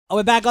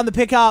We're back on the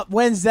pickup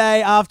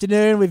Wednesday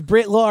afternoon with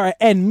Britt, Laura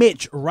and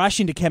Mitch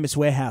rushing to Chemist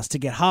Warehouse to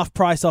get half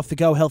price off the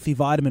Go Healthy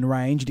vitamin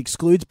range. It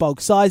excludes bulk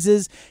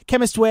sizes.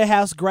 Chemist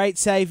Warehouse, great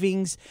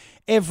savings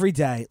every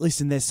day.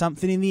 Listen, there's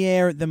something in the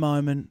air at the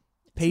moment.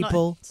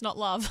 People. It's not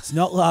love. It's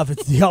not love.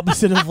 It's the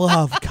opposite of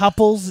love.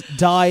 Couples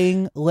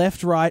dying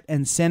left, right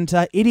and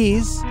centre. It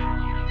is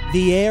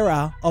the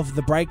era of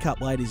the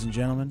breakup, ladies and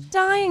gentlemen.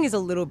 Dying is a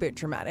little bit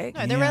dramatic.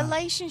 No, the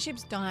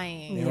relationship's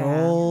dying. They're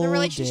all The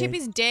relationship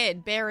dead. is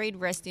dead, buried,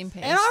 rest in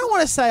peace. And I don't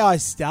want to say I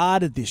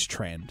started this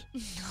trend.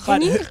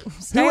 Can you who-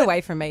 stay who-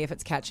 away from me if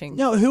it's catching?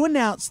 No, who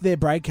announced their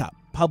breakup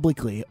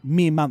publicly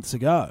mere months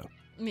ago?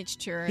 Mitch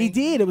Turing. He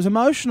did. It was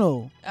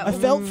emotional. I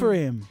felt for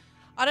him.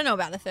 I don't know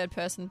about the third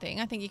person thing.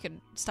 I think you could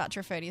start to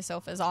refer to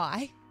yourself as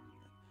I.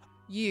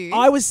 You.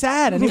 I was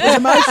sad and it was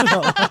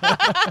emotional.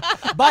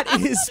 But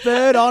it has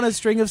spurred on a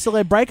string of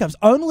celeb breakups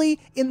only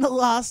in the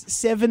last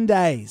 7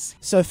 days.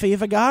 Sofia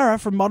Vergara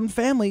from Modern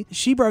Family,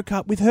 she broke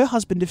up with her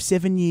husband of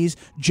 7 years,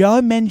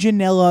 Joe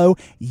Manganiello,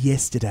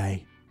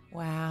 yesterday.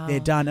 Wow. They're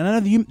done. And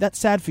I know that's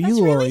sad for you, That's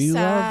Laura. really You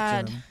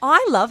sad. loved him.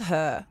 I love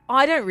her.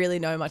 I don't really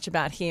know much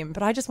about him,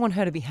 but I just want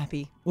her to be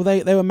happy. Well,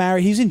 they were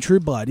married. He's in True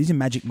Blood. He's in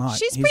Magic Mike.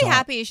 She's He's pretty hot.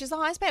 happy. She's the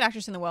highest paid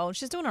actress in the world.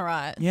 She's doing all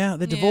right. Yeah,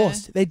 they're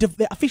divorced. They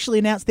officially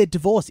announced their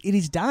divorce. It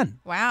is done.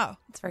 Wow.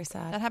 It's very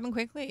sad. That happened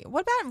quickly.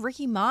 What about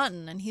Ricky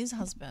Martin and his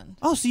husband?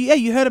 Oh, so yeah,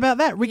 you heard about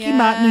that. Ricky Yeah.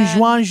 Martin and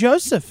Juan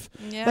Joseph.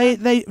 Yeah.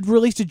 They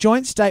released a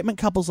joint statement.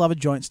 Couples love a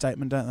joint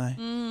statement, don't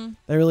they?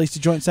 They released a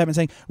joint statement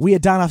saying, we are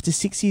done after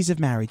 6 years of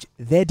marriage.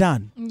 They're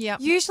done. Yep.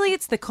 Usually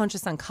it's the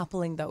conscious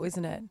uncoupling, though,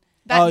 isn't it?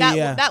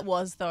 That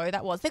was.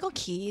 They got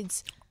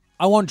kids.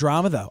 I want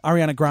drama, though.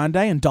 Ariana Grande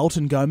and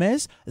Dalton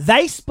Gomez,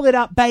 they split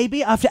up,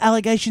 baby, after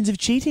allegations of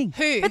cheating.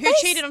 Who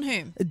cheated on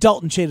whom?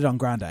 Dalton cheated on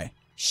Grande.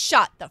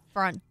 Shut the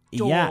front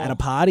door. Yeah, at a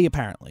party,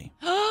 apparently.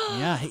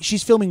 Yeah,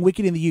 she's filming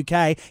Wicked in the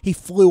UK. He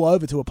flew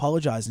over to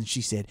apologise and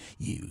she said,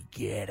 you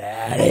get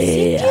out of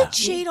Did here. you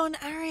cheat on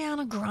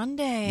Ariana Grande?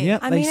 Yep,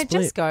 I they mean, it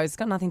split. just goes. It's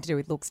got nothing to do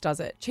with looks, does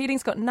it?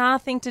 Cheating's got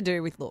nothing to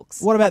do with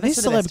looks. What about Happens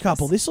this to the celeb best of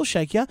couple? us. This will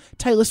shake you.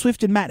 Taylor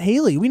Swift and Matt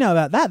Healy. We know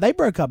about that. They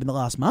broke up in the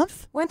last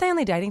month. Weren't they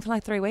only dating for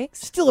like 3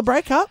 weeks? Still a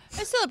breakup.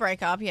 It's still a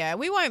breakup, yeah.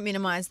 We won't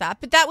minimise that.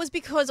 But that was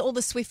because all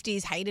the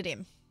Swifties hated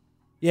him.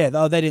 Yeah,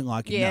 they didn't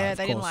like him. Yeah, no, of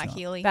they didn't course like not.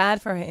 Healy.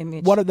 Bad for her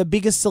image. One of the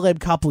biggest celeb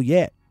couple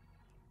yet.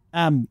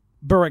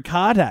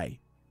 Barricade,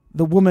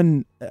 the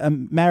woman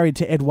married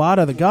to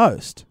Eduardo the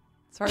Ghost.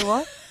 Sorry,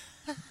 what?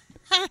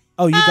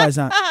 Oh, you guys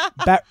aren't.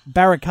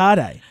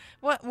 Barricade.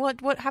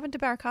 What happened to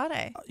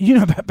Barricade? You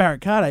know about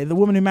Barricade, the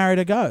woman who married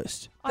a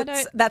ghost. I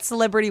don't. That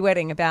celebrity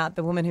wedding about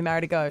the woman who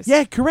married a ghost.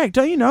 Yeah, correct.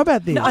 Don't you know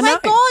about this? No, Oh I my know.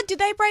 God, did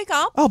they break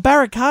up? Oh,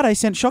 Barricade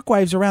sent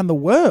shockwaves around the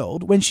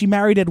world when she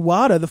married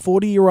Eduardo, the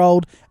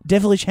 40-year-old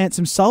devilish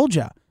handsome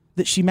soldier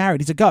that she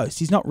married. He's a ghost.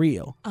 He's not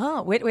real.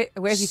 Oh,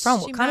 where's he from?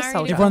 She What kind of married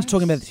soldier? a Everyone's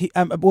talking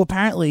about well,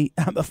 apparently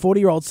a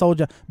 40-year-old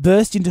soldier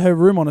burst into her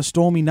room on a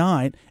stormy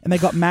night and they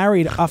got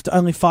married after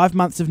only 5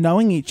 months of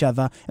knowing each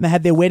other and they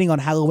had their wedding on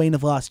Halloween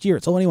of last year.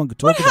 It's all anyone could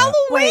talk about. Halloween?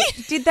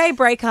 Wait, did they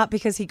break up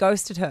because he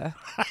ghosted her?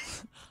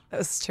 That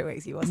was too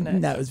easy, wasn't it?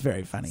 No, it was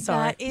very funny.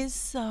 Sorry. That is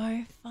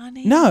so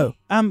funny. No,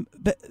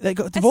 but they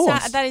got That's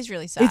divorced. sad. That is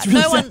really sad. It's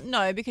really sad.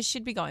 No, because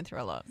she'd be going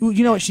through a lot. Well,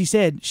 you know what she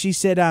said? She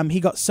said he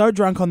got so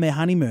drunk on their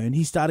honeymoon,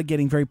 he started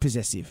getting very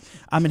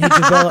possessive. And he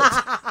developed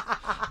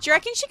Do you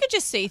reckon she could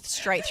just see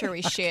straight through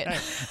his shit?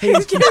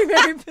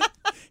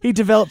 he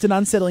developed an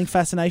unsettling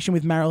fascination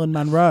with Marilyn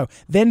Monroe.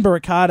 Then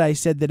Barricade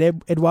said that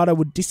Eduardo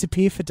would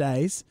disappear for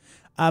days.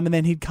 And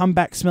then he'd come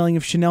back smelling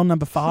of Chanel No.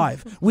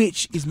 5,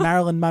 which is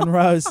Marilyn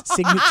Monroe's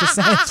signature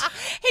scent.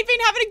 He'd been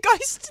having a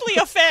ghostly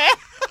affair.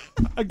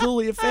 A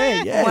ghouly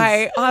affair, yes.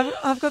 Wait,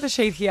 I've got the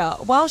sheet here.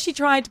 While she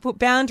tried to put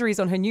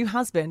boundaries on her new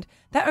husband,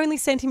 that only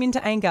sent him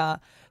into anger.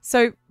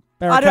 So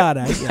Barricade,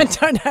 I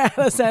don't know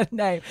how to say her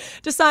name.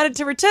 Decided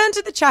to return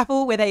to the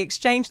chapel where they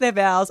exchanged their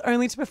vows,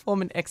 only to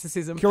perform an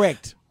exorcism.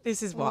 Correct.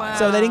 This is why. Wow.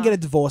 So they didn't get a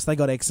divorce, they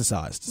got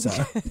exorcised. So,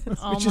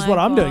 which is my what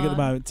I'm doing at the God.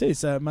 moment too.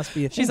 So it must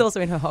be a thing. She's also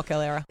in her hot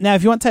girl era. Now,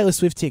 if you want Taylor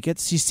Swift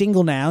tickets, she's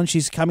single now and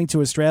she's coming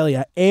to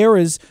Australia.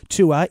 Eras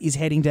tour is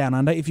heading down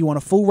under. If you want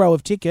a full row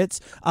of tickets,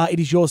 it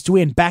is yours to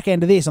win. Back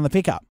end of this on the pickup.